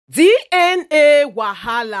DNA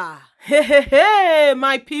wahala. Hey,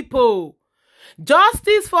 my people.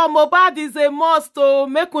 Justice for MOHBAD is a must to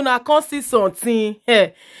make una come see something.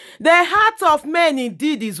 The heart of men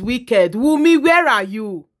indeed is wicked. Wummi, where are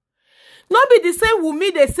you? No be the same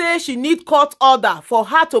Wummi they say she need court order for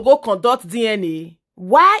her to go conduct DNA.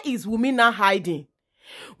 Why is Wummi not hiding?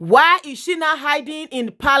 Why is she not hiding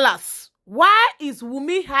in palace? Why is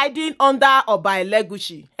Wummi hiding under Oba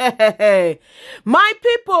Elegushi? My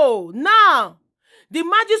people, now, the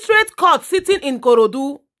magistrate court sitting in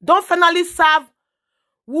Korodu don't finally serve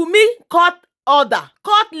Wummi court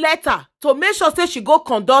letter to make sure say she go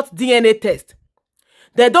conduct DNA test.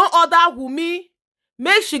 They don't order Wummi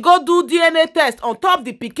make she go do DNA test on top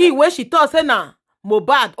the pikin where she thought say na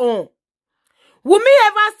MOHBAD on. Wummi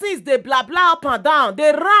ever since they blah blah up and down,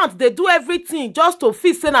 they rant, they do everything just to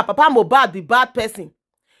feel say na Papa MOHBAD the bad person.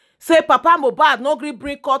 Say Papa MOHBAD no gree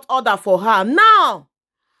bring court order for her. Now,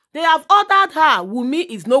 they have ordered her. Wummi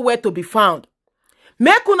is nowhere to be found.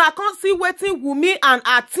 Make una come see wetin Wummi and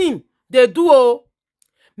her team they do oh.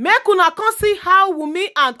 Make una come see how Wummi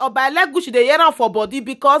and Oba Elegushi they hear am for body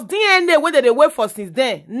because DNA wey they wait for since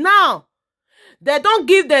then. Now, they don't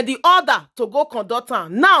give them the order to go conduct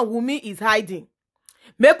am. Now Wummi is hiding.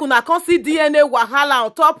 Make una come see DNA wahala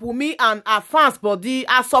on top Wummi and her fans body,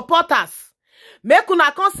 her supporters. Make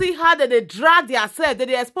una come see how they drag themselves,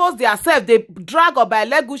 they expose themselves, they drag Oba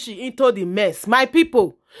Elegushi into the mess. My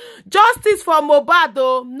people, justice for MOHBAD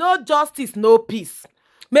though, no justice, no peace.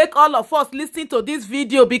 Make all of us listen to this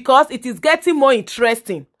video because it is getting more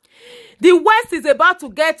interesting. The West is about to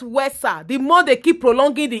get worser. The more they keep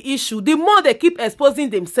prolonging the issue, the more they keep exposing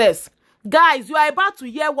themselves. Guys, you are about to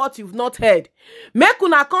hear what you've not heard. Make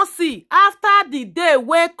una come see after the day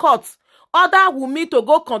where courts order Wummi to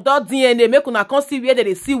go conduct DNA. Make una come see where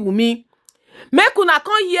they see Wummi. Make una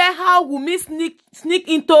come hear how Wummi sneak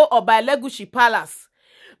into Oba Elegushi palace.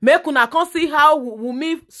 Make una come see how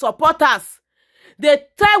Wummi supporters they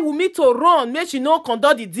tell Wummi to run, make she no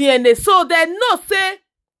conduct the DNA. So they know say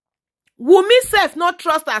Wummi self not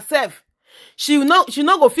trust herself. She no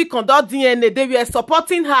go fit conduct DNA. They were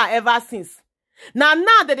supporting her ever since. Now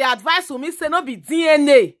that they advise Wummi say no be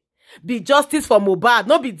DNA, be justice for MOHBAD.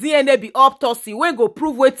 No be DNA, be autopsy. We go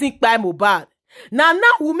prove wetin by MOHBAD. Now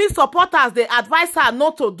Wummi supporters they advise her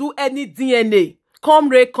not to do any DNA. Come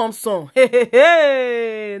rain, come sun.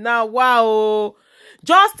 Hey. Now wow.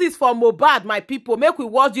 Justice for MOHBAD, my people. Make we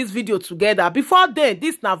watch this video together. Before then,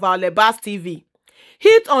 this na Wahala TV.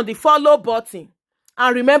 Hit on the follow button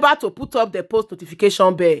and remember to put up the post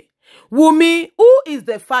notification bell. Wummi, who is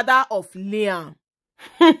the father of Liam?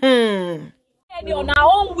 On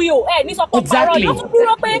our own will, exactly.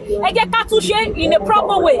 In a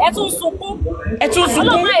proper way.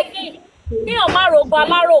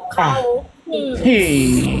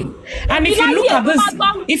 Hey, and if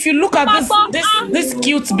you look at this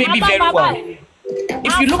cute baby very well,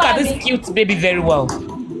 if you look at this cute baby very well,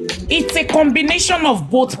 it's a combination of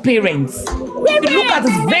both parents. If you look at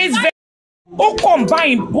this very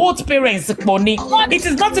combine both parents, it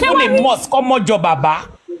is not even a must. Come job baba.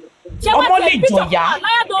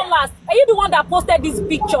 Are you the one that posted this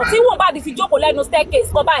picture? See what about the joke no staircase?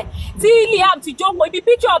 Go by. See Liam to joke the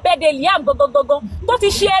picture of bed Liam go. Don't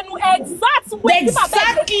you share exact way?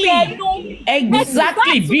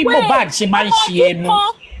 Exactly. Be MOHBAD she man share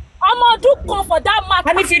no. I'm do come for that matter.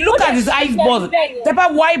 And if you look at his eyes balls, the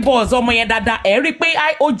white balls on my dada every pay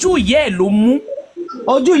I oju yellow mu.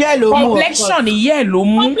 Oju yellow mu. Complexion yellow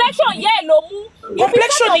mu. Complexion yellow mu.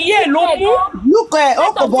 Complexion yellow mu. Look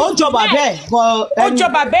ojo babe.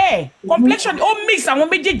 Complexion all mix and one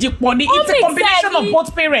mejeji poni. It's a combination of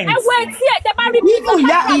both parents.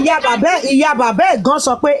 Ìyá babe gan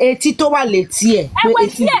sọ pé etí tó wà létí ẹ̀ pé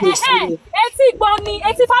etí gbèsè. Etí gbọ́ ni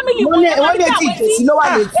etí family wọ́n lè ti gbèsè ló wà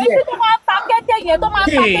létí ẹ̀. Etí tó máa ta kété yẹn tó máa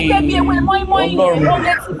ta kété bí ewé mọ́ínmọ́ín yẹn ló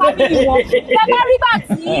létí family wọn. Tẹ́ bá rí ìgbà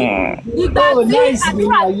tí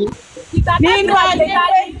nínú ayé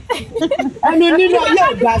ẹni nínú ayé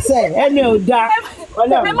ò dá sẹ́ ẹni ò dá. Ẹ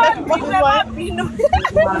má bínú.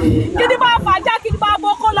 Kí ni máa fàájà kí ni máa bó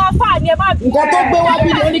kó lọ fà ni ẹ má bínú. Nǹkan tó gbé wá bí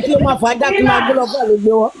ni ó ní kí o máa fàájà kí máa gbé lọ fà ló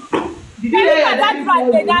gbé wọ́n. Bí àdájúra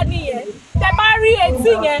ìgbéga nìyẹn. Tẹ́ bá rí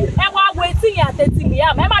etí yẹn, ẹ wá wo etí yẹn àtẹ̀tì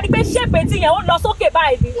Liam. Ẹ máa rí pé ṣépè etí yẹn ó lọ sókè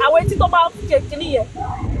báyìí ni àwọn etí tó máa ń ṣe kìíní yẹn.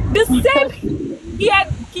 The same ear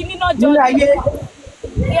kìíní náà jọ.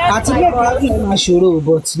 Àti mẹ́ta kí ẹ máa ṣòro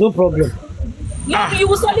but no problem. You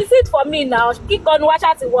will solicit for me now. Kick on watch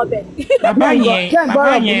out in Wobe. Baba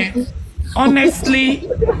yẹn. Honestly,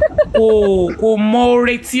 kò mọ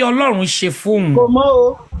oore tí Ọlọ́run ṣe fún. Kò mọ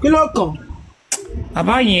o. Kí ló kàn?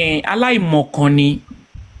 Baba yẹn aláìmọ̀kan ni.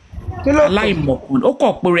 aláìmọ̀kan ó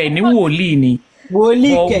kọ̀ pé rẹ̀ ní wòlíì ni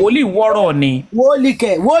wòlíì wọ́rọ̀ ni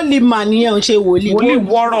wòlíì mà nìyẹn ò ṣe wòlíì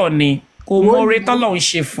wọ́rọ̀ ni kò mọ oore tọ́lọ̀ ń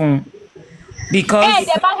ṣe fún un because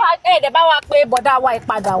ẹ̀ẹ́dẹ̀ bá wa pé bọ̀dá wa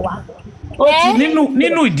ìpadà wa.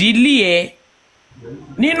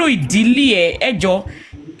 nínú ìdílé ẹ ẹjọ́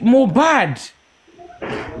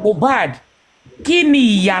Mohbad kí ni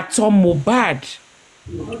ìyàtọ̀ Mohbad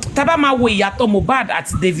tá bá máa wo ìyàtọ̀ Mohbad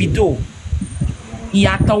àti Davido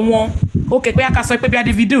ìyàtọ̀ wọn ó kẹ̀pẹ́ aka sọ pé bí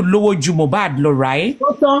Davido lówó ju Mohbad lọ ráì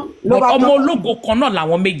ọmọ ológo kan náà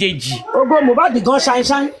làwọn méjèèjì. ògo Mohbad gan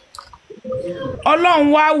ṣáínṣáín.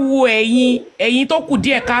 Ọlọ́run wá wo ẹ̀yin tó kù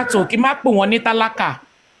díẹ̀ káàtó kí má pè wọ́n ní tálákà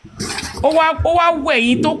ó wá wo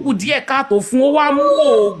ẹ̀yin tó kù díẹ̀ káàtó fún ó wá mú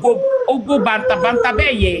ògo bàǹtàbàǹtà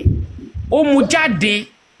bẹ́ẹ̀ yẹ ó mú jáde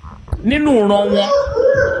nínú ìran wọn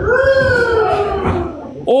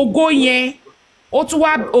ògo yẹn ó tún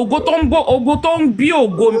wá ògo tó ń bí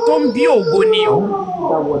ògo ni o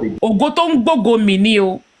ògo tó ń gbógo mi ni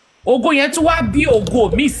o ògo yẹn tún wá bí ògo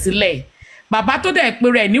mi sílẹ̀ bàbá tó dẹ̀ pé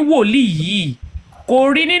rẹ̀ ní wòlíì yìí kò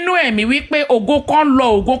rí nínú ẹ̀mí wípé ògo kan lọ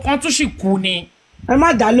ògo kan tún sì kú ni. ẹ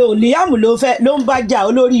má dá lóò Liam ló ń bá jà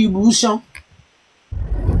olórí ìlú sàn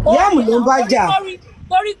Liam ló ń bá jà.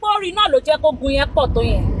 torí pé orí náà ló jẹ́ kó gun yẹn pọ̀ tó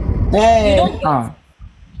yẹn.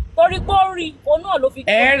 torí pé orí òun náà ló fi.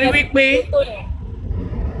 ẹ rí wípé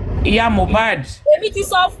ìyá Mohbad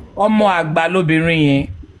ọmọ àgbà lóbìnrin yẹn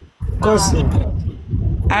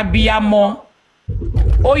abiyamọ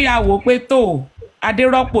ó yà wò pé tó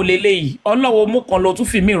adérọ́pò lélẹ́yìí ọlọ́wọ́ mú kan ló tún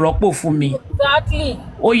fi mí rọ́pò fún mi. exactly.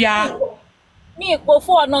 ó yá. mi ìpò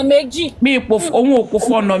fún ọ̀nà méjì. òun ò kó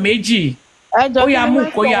fún ọ̀nà méjì. ó yá mú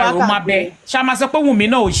kó yá ro má bẹ ṣá máa sọ pé Wùnmí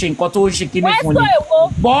náà ò ṣe nǹkan tó ń ṣe kíní fún ni.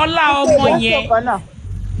 Bọ́lá ọmọ yẹn.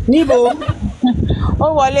 níbo. ó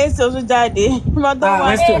wọlé sí oṣù jáde.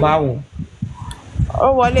 Wẹ́stò báwo. ó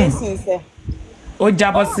wọlé sí ìṣe. ó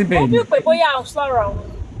jábọ́ síbẹ̀ ni. ó bí pé bóyá sọ̀rọ̀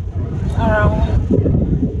ara wọn.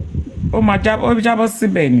 ó jábọ́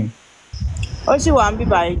síbẹ̀ ni. ó sì wà ń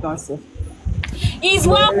bíbá yìí gan sí. He's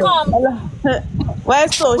welcome.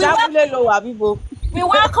 Wẹ́stò jábúlé ló wà bíbo. We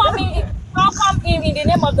welcome him in the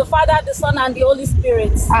name of the Father, the Son, and the Holy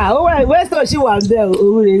Spirit. Wẹ́stò sì wà ń bẹ̀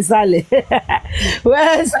òun rè sálẹ̀.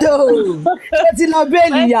 Wẹ́stò ṣé ti lọ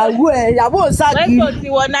bẹ́ẹ̀lì ìyàwó ṣáàkì. Wẹ́stò ti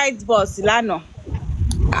wọ night bus lánàá.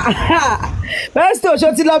 Wẹ́stò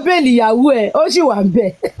ṣé ti lọ bẹ́ẹ̀lì ìyàwó ẹ̀ ó sì wà ń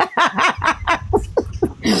bẹ̀.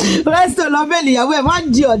 Wẹ́stò lọ bẹ́ẹ̀lì ìyàwó ẹ̀ má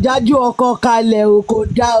di ọ̀dájú ọkọ kalẹ̀ o kò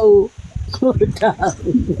dá o.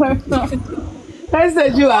 Wẹ́stò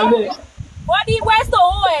sì wà ń bẹ̀. Wọ́n ní Wẹ́stò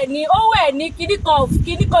owó ẹ̀ ní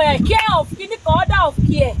kíníkan ẹ̀ care of kíníkan order of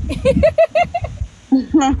care.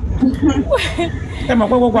 ẹ mọ̀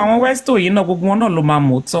pé gbogbo àwọn Wẹ́stò yìí náà gbogbo wọn náà ló máa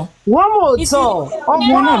mọ̀ tọ́. wọ́n mọ̀ tọ́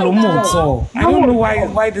ọmọ náà ló mọ̀ tọ́. I don't know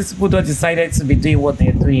why these people don't decided to be doing what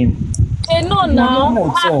they're doing. They know now.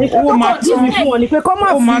 Owó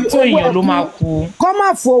máa tó èèyàn ló máa kú. Kọ́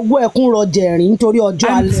máa fowó ẹkún rọjẹ̀rìn nítorí ọjọ́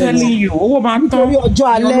alẹ́. I'm telling you, owó máa tán. Nítorí ọjọ́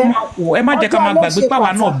alẹ́. Ẹ má jẹ́ ká máa gbàgbé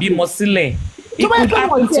pàwa náà bímọ sílẹ̀. It could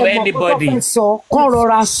happen to anybody. Kọ́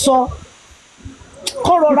rọra sọ.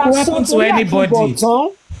 Kọ́ rọra sọ to anybody.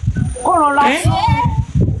 Kọ́ rọra sọ.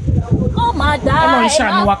 Ọlọ́run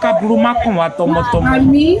ṣàánú wa ká burú má kàn wá tọmọtọmọ.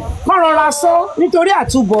 Àmì kọ́ rọra sọ nítorí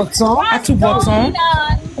àtúbọ̀tán. Àtúbọ̀tán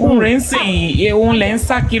òun rẹ̀ ń sìn òun lẹ̀ ń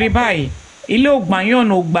sá kiri báyìí. Ilé ògbàyìn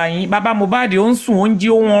ọ̀nà ògbàyìn bàbá Mohbad ó ń sùn ó ń jí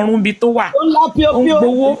ohun ọrùn bí tó wà. Ó ń lọ píopíó. Ó ń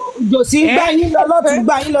gbowó. Jòsí gbá yín lọ lọ́tún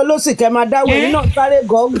gbá yín lọ lósì kẹ́ máa dáwọ́ yín náà sáré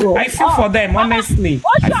gọ́gọ́. I feel for them honestly.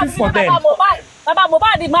 I feel for them. Bàbá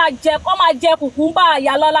Mohbad máa jẹ kùkúmbà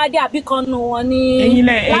Ìyálọ́ládé àbí kan nù wọn ni.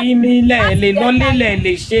 ẹ̀yin ní ilẹ̀ lè lọ́lé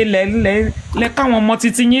lè ṣe lẹ̀ káwọn ọmọ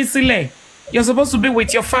títí yín sílẹ̀. You're supposed to be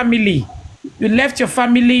with your family. You left your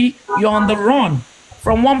family, you're on the run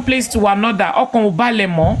from one place to another. Ọkàn ò balẹ̀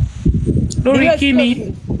mọ́. Lórí kíni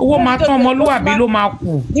owó máa tán ọmọlúwàbí ló máa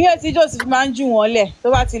kù. Níyẹn tí Joseph máa ń jù wọ́n lẹ̀ tó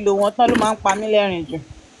bá ti lò wọ́n tán ló máa ń pa mí lẹ́rìn jù.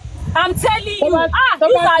 I'm telling you,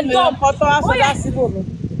 these are dumb.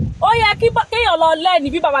 Ó yẹ kéèyàn lọ lẹ́ni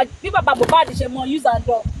bí bàbá Mohbad ṣe mọ use and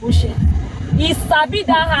done bó ṣe. Ìsàbí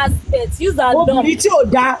that aspect use and done. Obìnrin tí ò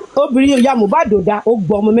dá obìnrin ìyá Mohbad ò dá ó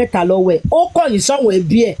gbọ́ ọmọ mẹ́ta lọ́wọ́ ẹ̀ ó kọ̀yìn sọ́wọ́n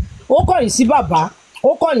ẹbí ẹ̀ ó kọ̀yìn sí bàbá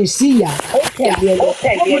ó kọ̀yìn sí ìyá ó tẹ̀lé ẹ̀ lọ.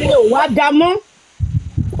 Obìnrin ò wá dá mọ́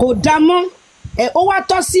kò dá mọ́ ó wá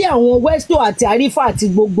tọ́ sí àwọn Wẹ́stò àti Àrífà àti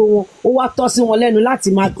gbogbo wọn ó wá tọ́ sí wọn lẹ́nu láti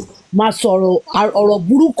máa sọ̀rọ̀ ọ̀rọ̀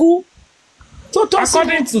burúkú.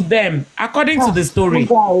 According to them, according to the story,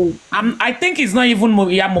 I think it's not even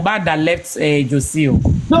Mohbad that left Josie.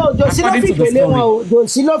 No, Josie ló fi gbélé wọn o.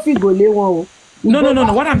 Josie ló fi gbélé wọn o.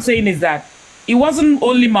 No. What I'm saying is that it wasn't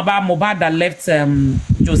only Mohbad that left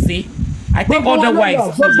Josie. I think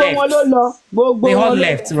otherwise they all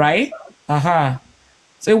left, right?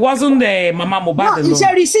 So it wasn't the Mama Mohbad alone.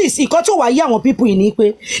 Iṣẹ́ rí sí ìkan tó wà yí àwọn people yìí ni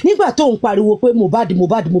pé nígbà tó ń pariwo pé Mohbad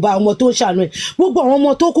ọmọ tó ń ṣàánú ẹ̀ gbogbo àwọn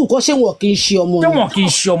ọmọ tó kù kọ́ ṣé wọn kì í ṣe ọmọ ni. Ṣé wọn kì í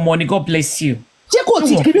ṣe ọmọ ni? God bless you. Ṣé kò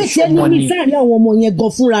tí kírètì ẹni ní sáàrin àwọn ọmọ yẹn gan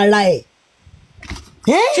fúnra ara ẹ̀?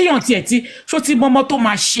 Ṣé yàn tiẹ̀ tí ṣó ti mọ́mọ́ tó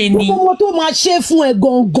máa ṣe ni? Ọmọ tó máa ṣe fún ẹ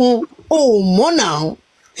gangan ò mọ̀ náà.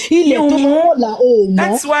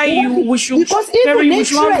 That's why we should always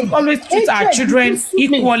treat our children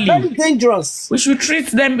equally. Very dangerous. We should treat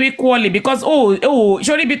them equally because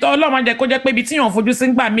surely bí tọ́ ọlọ́run jẹ́ kó jẹ́ pé ibi tí yàn fojú sí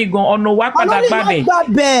ń gbà mí gan ọ̀nà wa padà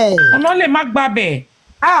gbàbẹ̀. Ọ̀nà lè má gbàbẹ̀.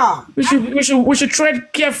 We should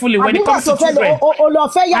tread carefully when it comes to children. O lọ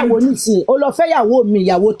fẹ́ yàwó nísìnyí, o lọ fẹ́ yàwó mi,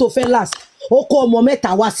 ìyàwó tó fẹ́ last, ó kó ọmọ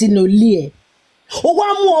mẹ́ta wá sínú ilé ẹ̀. Ó wá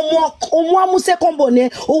mú ọmọ second born ẹ̀,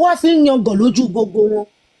 ó wá fi ń yangàn lójú gbogbo wọn.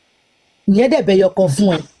 Ìyẹn dẹ̀ bẹ̀ yọkọ̀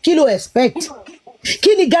fún ẹ. Kí ló expect?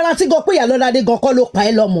 Kí ni guarantee gan pé Ìyálọ́ládé gan kọ́ ló pa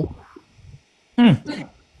ẹ́ lọ́mọ?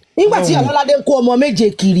 Nígbà tí Ìyálọ́ládé ń kó ọmọ méje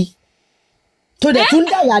kiri, tó dẹ̀ tún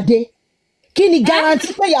dàyàdé, kí ni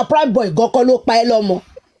guarantee pé ìyá prime boy gan kọ́ ló pa ẹ́ lọ́mọ?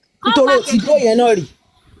 Nítorí ó ti dó yẹn náà rí.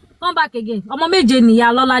 Come back again. Ọmọ méje ni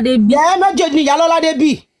Ìyálọ́ládé bí. Méje ni Ìyálọ́ládé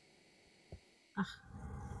bí.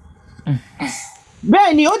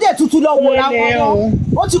 Bẹ́ẹ̀ ni ó dẹ̀ tutù lọ wo ra wọn.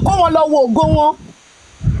 Ó ti kó wọn lọ wo ògo wọn.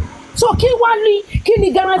 So kí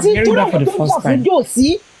ni guarantee tó lọ́wọ́ tó jà fún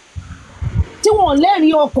jòsí tí wọ́n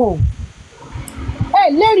lẹ́rìí ọkàn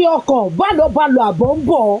lẹ́rìí ọkàn bálọ̀ àbọ̀ ń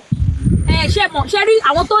bọ̀. Ṣé rí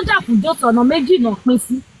àwọn tó jà fún jòsí ọ̀nà méjì náà pín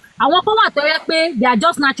sí. Àwọn kan wà tó yẹ pé they are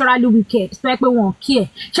just naturally wicked tó yẹ pé wọn care.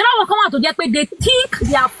 Ṣé láwọn kan wà tó jẹ́ pé they think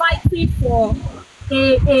they are fighting for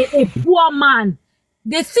a poor man.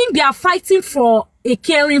 They think they are fighting for a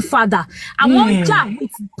caring father. Àwọn jà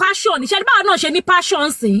with passion. Ṣé báwo náà ṣe ní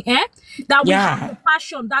passion sìn that we have a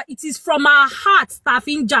passion that it is from our heart tá a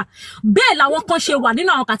fi ń jà. Bẹ́ẹ̀ làwọn kan ṣe wà nínú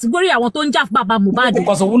àwọn category àwọn tó ń jà fún bàbá Mohbad.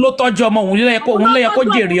 Because òun ló tọ́jú ọmọ òun ló yẹ kó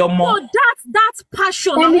jèrè ọmọ. So that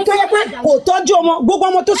passion. Ẹni tó yẹ pé kò tọ́jú ọmọ gbogbo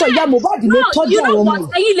ọmọ tó sọ ìyá Mohbad ló tọ́jú àwọn ọmọ.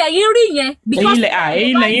 Ẹ̀yin lẹ̀yin rí yẹn.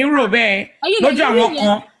 Ẹ̀yin lẹ̀yin rò bẹ́ẹ̀ lójú àwọn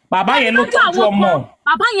kan bàbá yẹn ló tọ́jú ọmọ.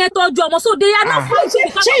 Bàbá yẹn tọ́jú ọmọ so they are not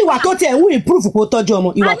fighting. Ṣé ìwà tó tiẹ̀ ń wú improve kó tọ́jú ọmọ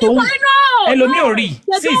ìwà tó ń wú? Ẹlòmíì ò rí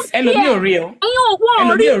ẹlòmíì ò rí o.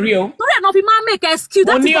 Ẹlòmíì ò rí o. Torí ẹ̀ náà fi máa make excuse.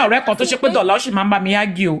 Ó ní ọ̀rẹ́ kan tó ṣe pé dọ̀là ó sì máa ń bá mi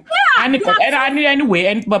ági o. Anyway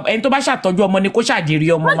ẹni tó bá ṣàtọ́jú ọmọ ni kó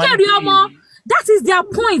ṣàjèrè ọmọ. Wọ́n jèrè ọmọ. That is their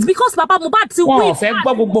point because Baba Mohbad ti win. Wọ́n fẹ́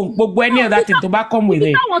gbọ́ gbogbo any other thing tó bá come with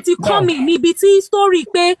it. Táwọn ti kọ́ mi níbi tí story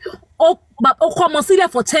pé ó kọ́ ọmọ sílẹ̀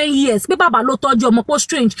for 10 years pé bàbá ló tọ́jú ọmọ pọ̀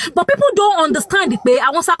strange but people don't understand pé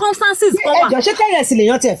àwọn circumstances kan wà. Ẹjọ́ ṣé kẹ́yẹ̀sì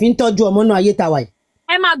lèèyàn tiẹ̀ fi ń tọ́jú ọmọ náà ayé tàwa yìí.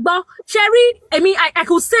 Ẹ máa gbọ́ ṣe rí èmi I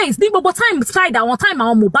could say ní gbogbo time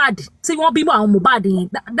àwọn Mohbad tí wọ́n bímọ àwọn Mohbad yẹn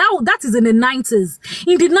that is in the 90s.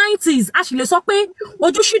 In the 90s a sì lè sọ pé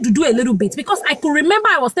ojú ṣì dúdú a little bit because I could remember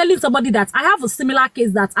I was telling somebody that I have a similar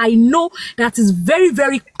case that I know that is very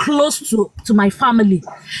very close to my family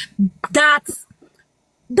that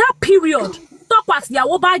period tọ́pọ̀ àti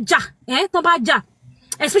ìyàwó bá jà tó bá jà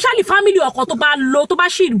especially family ọkọ tó bá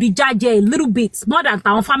ṣì rí jájẹ a little bit more than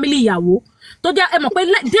tàwọn family ìyàwó tó jẹ́ ẹ mọ̀ pé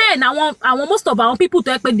then àwọn most of our people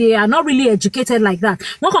tó yẹ pé they are not really educated like that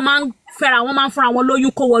wọ́n kàn máa ń fẹ́ra wọn máa ń fúnra wọn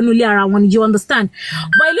lóyún kó wọnú ilé ara wọn ni you understand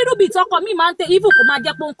but a little bit ọkọ mi máa ń tẹ even kò máa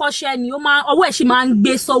jẹ́ pé ń kọ́ṣẹ́ ni ọwọ́ ẹ̀ sì máa ń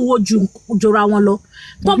gbé sọ́wọ́ jura wọn lọ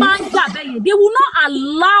tó bá ń jà bẹ́yẹn they will not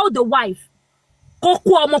allow the wife kó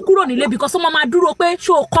kó ọmọ kúrò nílé because ọmọ máa dúró pé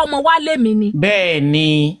ṣé o kọ́ ọmọ wálé mi ni.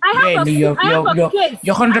 Bẹ́ẹ̀ni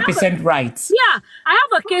you're 100% right. Yeah, I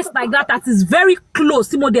have a case like that is very close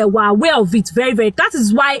tí mo dẹ̀ were aware of it very very that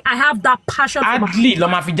is why I have that passion. Adli ló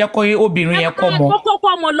máa fi jẹ́ kó obìnrin yẹn kọ́ mọ́. Kókó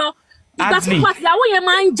ọmọ lọ. Ìgbà tí ìyàwó yẹn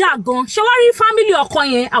máa ń jà gan ṣé wá rí family ọkọ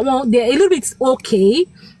yẹn àwọn they a little bit okay.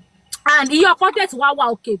 And iye ọkọ tẹ̀ tí wá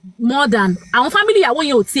okay more than àwọn family ìyàwó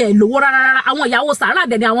yẹn ò tiẹ̀ lówó rárá àwọn ìyàwó sàárà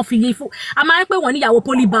dẹ̀ ni àwọn fi yí fún a máa ń pè wọ́n ní ìyàwó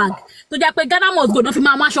polybag tó jẹ́ pé Ghana must go náà fi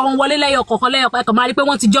máa aṣọ wọn wọlé lẹ́yọ kọ̀ọ̀kan ẹ̀kan máa rí pé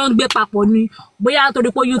wọ́n ti jọ ń gbé papọ̀ ni bóyá torí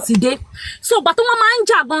pé oyún ti dé so ìgbà tó wọ́n máa ń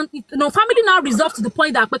jà gan family now resolve to the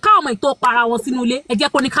point that pé káwọn ọmọ ìtò para wọn sínú ilé ẹ jẹ́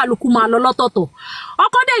kó ní kálukú máa lọ lọ́tọ̀ọ̀tọ̀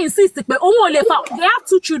ọkọ dẹ̀ insist pé òun ò lè fa they have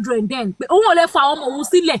 2 children then pé òun ò lè fa ọmọ òun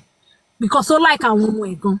sílẹ̀ because ó like àwọn ọmọ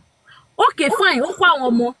ẹ̀ gan okay fine ó kó àwọn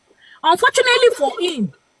ọmọ unfortunately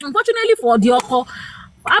for the ọkọ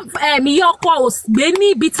ìyá ọkọ ò gbé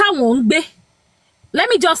níbi táwọn ń gbé let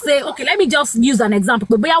me just use an example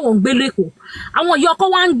pé bóyá wọ́n ń gbé lẹ́kọ̀ọ́ àwọn ìyá ọkọ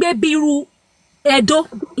wá ń gbé bí irú Ẹdó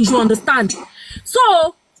you understand so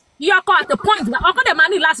ìyá ọkọ at the point ọkọ dẹ̀ máa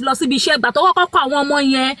ní láti lọ síbi iṣẹ́ ìgbà tó kọ́kọ́ kọ́ àwọn ọmọ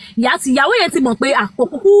yẹn ìyàwó yẹn ti mọ̀ pé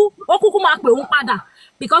ó kúkú máa pè òun padà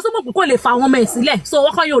because ó mọ̀ pé kò lè fa àwọn ọmọ ẹ̀ sílẹ̀ so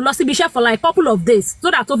wọ́n kàn yóò lọ síbi iṣẹ́ for like couple of days so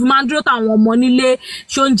that tó fi máa ń dúró táwọn ọmọ nílé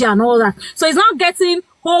ṣóúnjẹ and all that so he's not getting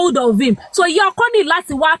hold of him so ìyá ọkọ ní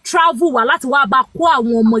láti wá travel wá láti wá bá kó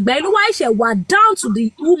àwọn ọmọ ìgbà yẹn ló wá ẹ̀ṣẹ̀ wá down to the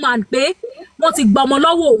woman pé wọ́n ti gbọmọ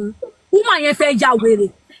lọ́wọ́ òun woman yẹn fẹ́ ya wèrè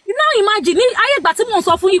now imagine ní ayé ìgbà tí mò ń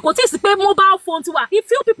sọ fún yín kò tí ì sí pé mobile phone ti wà if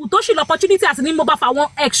few people tó ṣì lọ opportunity àti ní mobile phone àwọn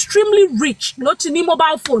extremely rich ló ti ní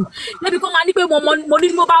mobile phone níbi kó máa ní pé mo ní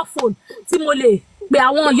mobile phone tí mo lè pè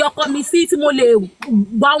àwọn ìyọkọ mi sí tí mo lè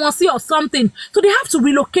wá wọn sí or something so they have to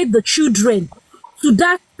relocate the children to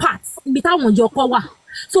that part ibi táwọn ìyọkọ wà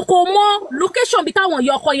so kò mọ location ibi táwọn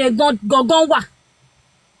ìyọkọ yẹn gangan wà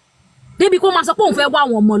débi kó máa sọ pé òun fẹ́ wá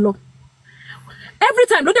àwọn ọmọ lọ every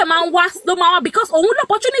time ló dẹ̀ máa ń wá because òun lọ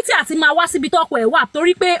opportunity àti máa wá síbi tọ́kọ ẹ̀ wà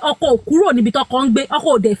torí pé ọkọ ò kúrò níbi tọ́kọ ń gbé ọkọ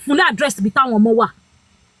ò dẹ̀ fún ní address ibi táwọn ọmọ wà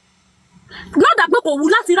not that pé kò wù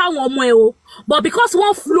láti rá àwọn ọmọ ẹ̀ o but because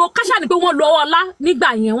wọ́n lo káṣá ni pé wọ́n lo ọlá nígbà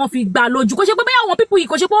yẹn wọ́n fi gbà lójú kò ṣe pé bẹ́ẹ̀ àwọn people yìí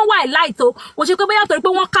kò ṣe pé wọ́n wà light o kò ṣe pé bẹ́ẹ̀ torí pé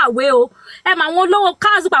wọ́n kàwé o ẹ mà àwọn olówó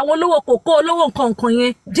cars pa àwọn olówó kòkó olówó nǹkan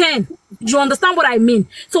yẹn then you understand what I mean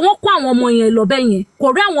so wọ́n kó àwọn ọmọ yẹn lọ bẹ́ẹ̀ yẹn kò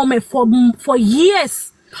rí àwọn ọmọ ẹ̀ for years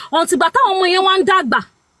until bàtà àwọn ọmọ yẹn wá ń dàgbà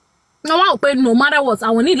wọ́n wá pé no matter what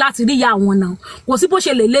àwọn ní láti rí ìyá àwọn náà kò sí bó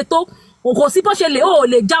ṣe lè le tó kò sí bó ṣe lè ó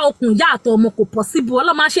lè já okùn ìyá àtọ̀ ọmọ kò possible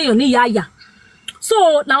ọlọ́mọ ṣèyàn ní ìyá àyà so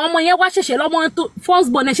làwọn ọmọ yẹn wá ṣẹ̀ṣẹ̀ lọ́mọ tó first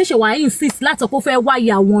born ẹ̀ ṣẹ̀ṣẹ̀ wá insist láti ọkọ̀ fẹ́ wá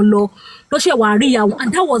ìyá wọn lọ ló ṣẹ̀ wá rí ìyá wọn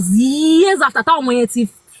and that was years after táwọn ọmọ yẹn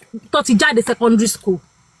ti jáde secondary school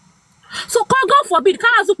so God forbid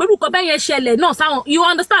káàzù pẹ̀lú nǹkan bẹ́ẹ̀ yẹn ṣẹlẹ̀ náà sáwọn you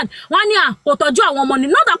understand wọ́n ní kò tọ́jú àwọn ọmọ ni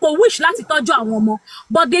not that kò wish láti tọ́jú àwọn ọmọ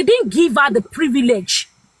but they didn't give her the privilege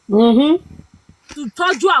to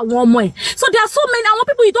tọ́jú àwọn ọmọ ẹ̀ so there are so many àwọn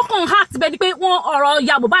people yìí tó kàn heart bẹ́ẹ̀ ni pé wọ́n ọ̀rọ̀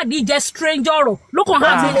ìyá Mohbad jẹ́ strange ọ̀rọ̀ ló kàn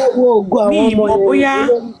heart mi ìmọ̀ bóyá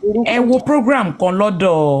ẹ wo program kan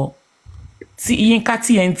lọ́dọ̀ ti Yinka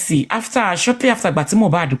TNT shortly after gbà tí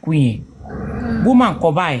Mohbad kú yẹn woman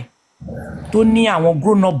kan báyìí tó ní àwọn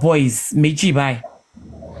grown up boys méjì báyìí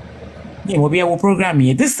ní ìmọ̀ bí ẹ wo program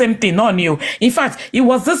yẹn this same thing náà ni o in fact it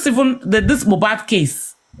was this Mohbad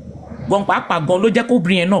case gan pàápàá gan ló jẹ́ kó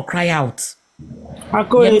obìnrin yẹn náà cry out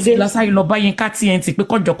yẹn ti lọ sáyé lọ bá Yinka TNT pé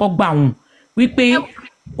kọjọkọ gbà òun wípé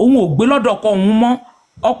òun ò gbé lọ́dọ̀ ọkọ òun mọ́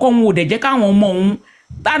ọkọ òun ò dẹ̀ jẹ́ káwọn ọmọ òun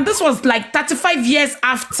and this was like 35 years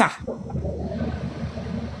after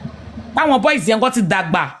táwọn boys yẹn kọ́ ti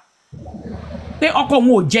dàgbà pé ọkọ òun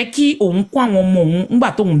ò jẹ́ kí òun kó àwọn ọmọ òun ńgbà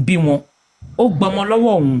tóun bí wọn ó gbọmọ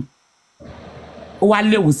lọ́wọ́ òun ó wá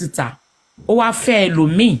léwu síta ó wá fẹ́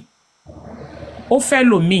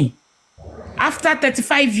ẹlòmíì after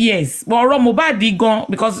 35 years ọ̀rọ̀ Mohbad gan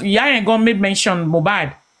because ìyá yẹn gan made mention Mohbad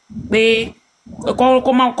pé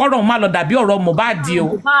kọ́rọ̀ má lọ dàbí ọ̀rọ̀ Mohbad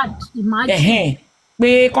o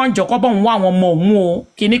pé kọ́njọ́ kọ́ bọ̀ ń wá àwọn ọmọ òun o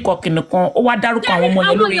kìnnìkan ó wá dárúkọ àwọn ọmọ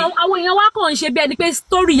yẹn lórí. àwọn èèyàn wá kàn ń ṣe bí ẹni pé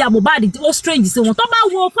story ya Mohbad ó strange sí wọn tó bá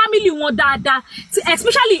wo family wọn dáadáa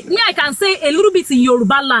especially me I can say a little bit in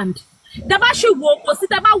Yoruba land tẹ́ bá ṣì wo kò sí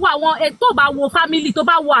tẹ́ bá wo àwọn tó bá wo family tó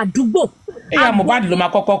bá wo àdúgbò. ìyá Mohbad ló máa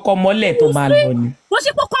kọ́kọ́ kọ́ mọ́lẹ̀ tó máa lọ ni. wọ́n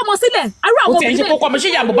ṣe kókó ọmọ sílẹ̀ arú àwọn obìnrin ṣe kókó ọmọ ṣé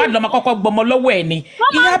ìyá Mohbad ló máa kọ́kọ́ gbọmọ lọ́wọ́ ẹ̀ ni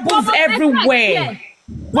it happens everywhere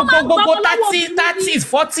gbogbo 30s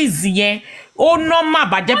 40s yẹn ó nọ́mà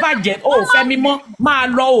bàjẹ́bàjẹ́ ó fẹ́ mímọ́ máa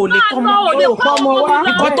lọ ò lè kọ́mọ wá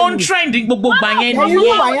nǹkan tó ń trend gbogbo gbà yẹn nìyẹn. irú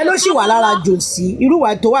ìwà yẹn ló sì wà lára Jòsí irú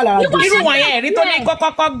ìwà tó wà lára Jòsí. irú ìwà yẹn ẹ̀rí tó ní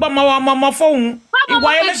kọ́kọ́ gbọ́mọ ọmọ fóun ìwà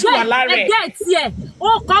yẹn ló sì wà lára ẹ̀. ẹgbẹ́ tiẹ̀ ó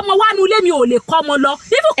kọ́ ọmọ wá nu ilé mi ò lè kọ́ ọmọ lọ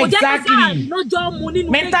ibù kò jẹ́ kí sáà lọ́jọ́ mu nínú.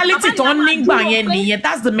 mentality tó ń nígbà yẹn nìyẹn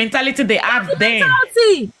that's the mentality they have then.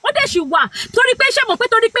 ó dẹ̀ sì wà torí pé ṣé mo pé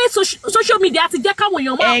torí pé social media ti jẹ́ káwọn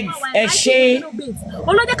èèyàn máa ẹ ṣe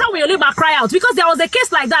olójẹ́ káwọn èèyàn lè máa cry out because there was a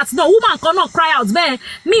case like that no woman kan náà cry out bẹ́ẹ̀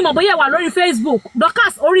mi ìmọ̀ bóyá wà lórí Facebook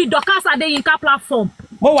Dorcas Adéyínká platform.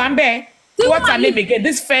 mo wà ń bẹ́ẹ̀. What's her name again?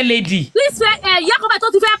 This fair lady. This fair Yakoba tó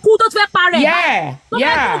ti fẹ́ kú tó ti fẹ́ parẹ́.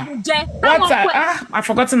 Yeah. What's her? I've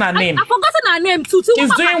forgotten her name. I've forgotten her name too.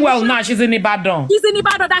 She's doing well now. She's in Ibadan. She's in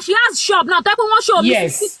Ibadan. That she has shop now. Type one shop.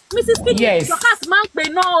 Yes. Mrs. Speaking. Yes. Dorcas man pe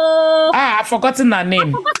no. I've forgotten her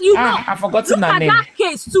name. I've forgotten her name. Look at that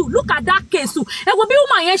case too. Look at that case too. Ẹ wo bí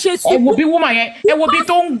woman yẹn ṣe sùn. Ẹ wo bí woman yẹn. Ẹ wo bí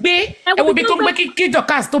tó ń gbé. Ẹ wo bí tó ń gbé kí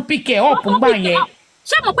Dorcas tó pick her up ń gbà yẹn.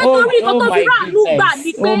 Ṣé mo pé torí nǹkan tó fi ráàánú gbà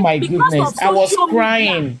ni pé because of social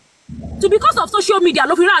media because of social media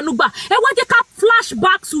ló fi ráàánú gbà ẹ wá jẹ́ ká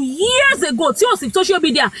flashback to years ago tí ò sí social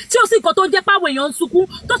media tí ò sí nǹkan tó ń jẹ́ páwọn èèyàn ń sunkún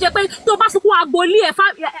tó ṣe pé tó bá sunkún agboolé ẹ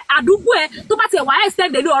àdúgbò ẹ tó bá tiẹ̀ wá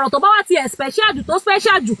extend lórí ọ̀rọ̀ tó bá wá tiẹ̀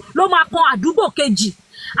special jù ló máa kan àdúgbò kejì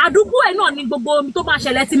àdúgbò ẹ náà ni gbogbo omi tó máa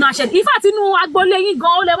ṣẹlẹ̀ ti máa ṣẹlẹ̀ ìfà tínú agboolé yín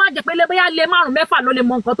gan ó lè má jẹ́ pé lébéyà lé 5-6 ló lè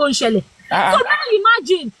mọ nǹkan tó ń ṣẹlẹ̀ So now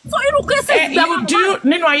imagine. So irú cases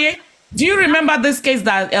do you remember this case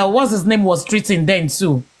that what's his name was treating then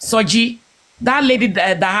too? Soji, that lady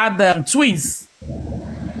that had twins.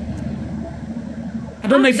 I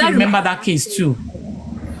don't know if you remember that case too.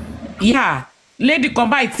 Yeah, lady kan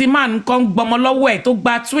báyìí tí man kan gbọmọ lọ́wọ́ ẹ̀ tó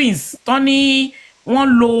gba twins tó ní wọ́n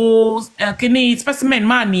lo kíní specimen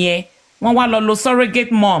man yẹn wọ́n wá lọ lo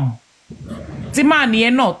surrogate mom tí man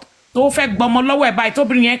yẹn náà tó fẹ́ gbọmọ lọ́wọ́ ẹ̀ báyìí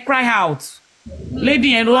tóbìnrin yẹn cry out lady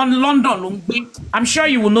yẹn London ló ń gbé. I'm sure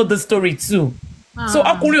you will know the story too. So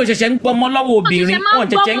ọkùnrin ò ṣẹ̀ṣẹ̀ ń gbọmọ lọ́wọ́ obìnrin wọ́n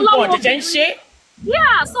ṣẹ̀ṣẹ̀ ń ṣe.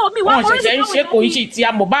 Yeah, so mi wá wọ́n ṣẹ̀ṣẹ̀ ń ṣe kò í ṣe ti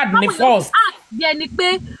MOHBAD ní first. Bí ẹni pé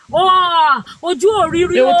ojú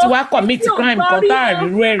òrírí ó ti wá commit crime kan tá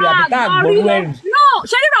àrírú ẹ̀rì àbí tá àgbọ̀rú ẹ̀rì. No,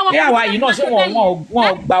 ṣe rírọ àwọn ọkùnrin àwa yìí náà ṣé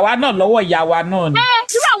wọn gbà wá náà lọ́wọ́ ìyá wa náà ni.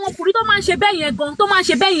 Irú àwọn ọkùnrin tó máa ń ṣe bẹ́ẹ̀ yẹn gan tó máa ń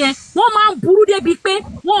ṣe bẹ́ẹ̀ yẹn wọ́n máa ń burú débi pé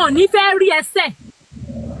wọn ò ní fẹ́ rí ẹsẹ̀.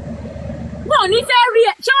 Wọn ò ní fẹ́ rí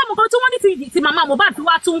ẹ ṣé wọn mọ̀ kan tí wọ́n ní ti màmá MOHBAD fi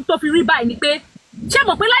wá tún tó fi rí báyìí ni pé ṣé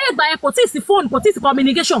mọ̀ pé láyé ìgbà yẹn kò tí ì sí fóònù kò tí ì sí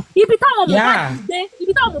communication ibi táwọn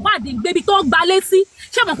MOHBAD ń gbé ibi tó gbalé sí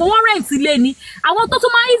ṣé mọ̀ pé wọ́n rẹ̀ǹtì ilé ni àwọn tó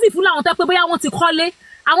tún máa easy fún làwọn tó pé bóyá wọ́n ti kọ́lé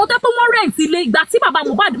àwọn tó pé wọ́n rẹ̀ǹtì ilé ìgbà tí bàbá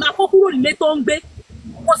MOHBAD máa kó kúrò nílé tó ń gbé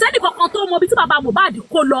kò sẹ́ni kankan tó mọ ibi tí bàbá MOHBAD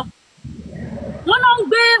kó lọ wọ́n náà ń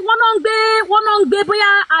gbé bóyá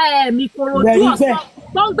Ìkòròdú ọ̀sán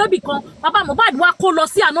tó ń gbébì kan bàbá MOHBAD wá kó lọ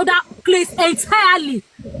sí another place entirely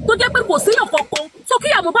tó jẹ́ pé kò sílò kankan so kí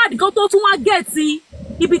MOHBAD kan tó tún wá gẹ̀ẹ́tì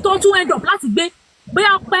ibi tó tún end up láti gbé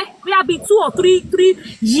bóyá bíi 2 or 3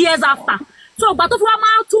 years after so ìgbà tó fi wá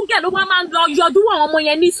máa tún gẹ̀ ló wá máa lọ yọjú àwọn ọmọ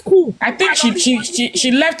yẹn ní school. I think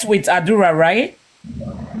she left with Adura, right?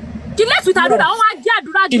 She left with Adura. Wọ́n wá jí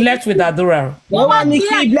Adura gbé. She left with Adura. Wọ́n wá ní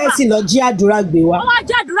kí Blessing lọ jí Adura gbé wá. Wọ́n wá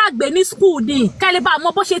jí Adura gbé ní school ni kẹ́lẹ́ bá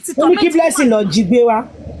mọ bó ṣe ti tọ́ mẹ́tì. Wọ́n ní kí Blessing lọ jí gbé wá.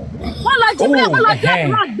 Wọ́n lọ jí gbé wọ́n lọ jí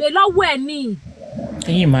Adura gbé lọ́wọ́ ẹ̀ ni.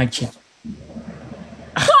 Can you imagine?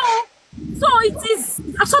 So it is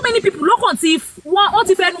so many people ló kàn ti wọ́n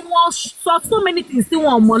ti fẹ́nu wọn sọ so many things tí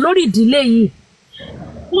wọ́n mọ̀ lórí ìdílé yìí.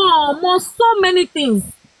 Wọ́n mọ̀ so many things.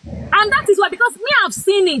 And that is why, because me, I've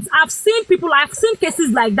seen it. I've seen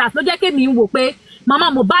cases like that. No, jẹ́ mi wò pé Mama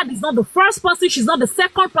MOHBAD is not the first person, she's not the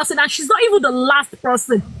second person, and she's not even the last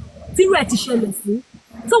person.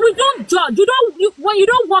 So we don't judge. When you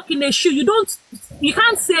don't walk in a shoe, you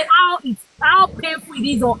can't say how painful it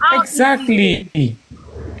is or how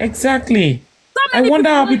Exactly. I wonder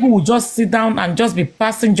how people will just sit down and just be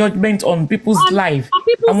passing judgment on people's life.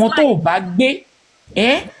 Àwọn tó bá gbé,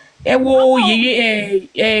 wo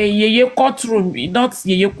yeye courtroom, not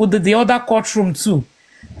yeye the other courtroom too.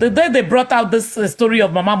 The day they brought out this story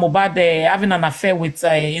of Mama MOHBAD having an affair with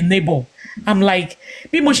a neighbor, I'm like,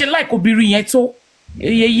 bí mo ṣe like obìnrin yẹn tó,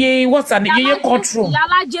 yeye what's an yeye courtroom?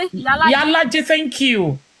 Yalaje, thank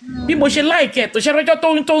you. Bí mo ṣe like it, tó ṣe rọjọ́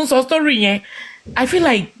tó ń sọ story yẹn. I feel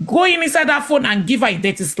like going inside that phone and give her a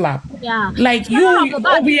dirty slap. Yeah. Like you,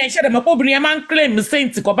 Obìnrin man claim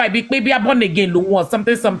saint baby born again,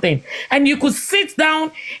 something. And you could sit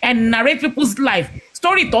down and narrate people's life.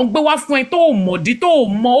 Story don't go off when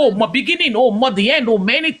beginning, the end,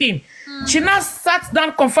 anything. She now sat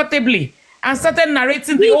down comfortably and started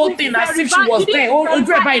narrating the whole thing as if she was there.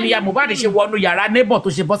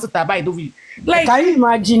 Like, can you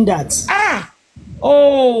imagine that?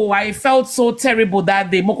 Oh, I felt so terrible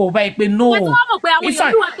that day. No, in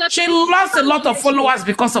fact, she lost a lot of followers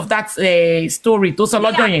because of that story. To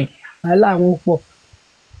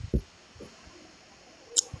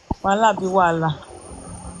Wahala be wahala.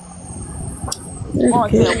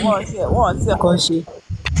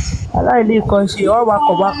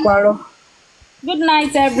 Good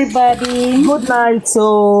night, everybody. Good night.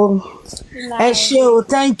 So,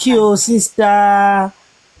 thank you, sister.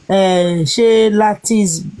 She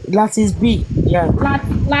Latis B. Yeah.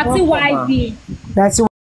 Lati YB. That's